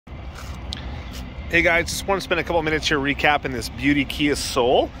Hey guys, just want to spend a couple minutes here recapping this beauty Kia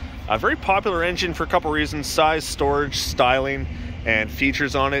Soul. A very popular engine for a couple reasons: size, storage, styling, and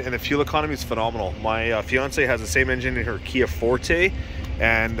features on it. And the fuel economy is phenomenal. My fiance has the same engine in her Kia Forte,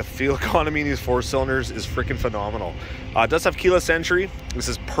 and the fuel economy in these 4 cylinders is freaking phenomenal. It does have keyless entry. This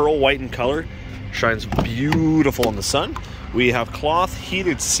is pearl white in color. Shines beautiful in the sun. We have cloth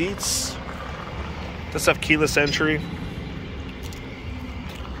heated seats. Does have keyless entry.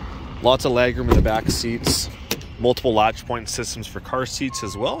 Lots of legroom in the back seats. Multiple latch point systems for car seats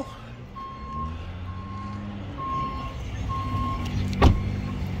as well.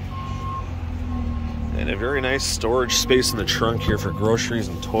 And a very nice storage space in the trunk here for groceries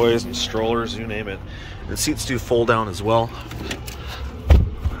and toys and strollers, you name it. And seats do fold down as well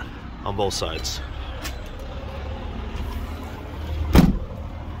on both sides.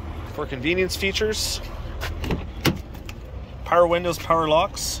 For convenience features, power windows, power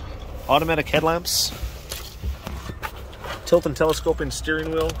locks, automatic headlamps, tilt and telescoping steering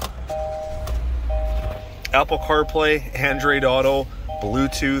wheel, Apple CarPlay, Android Auto,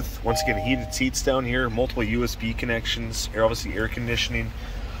 Bluetooth, once again heated seats down here, multiple USB connections, obviously air conditioning,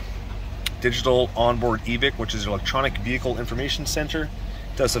 digital onboard EVIC, which is an electronic vehicle information center.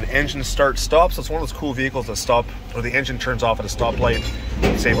 It does have engine start stop, so it's one of those cool vehicles that stop, or the engine turns off at a stoplight,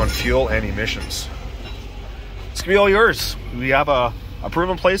 save on fuel and emissions. It's gonna be all yours. We have a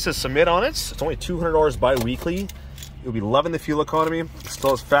proven place to submit on it. It's only $200 bi-weekly. You'll be loving the fuel economy. It still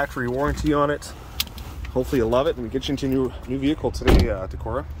has factory warranty on it. Hopefully you'll love it, and we get you into a new vehicle today,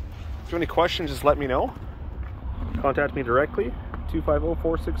 Decorah. If you have any questions, just let me know. Contact me directly,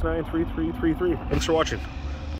 250-469-3333. Thanks for watching.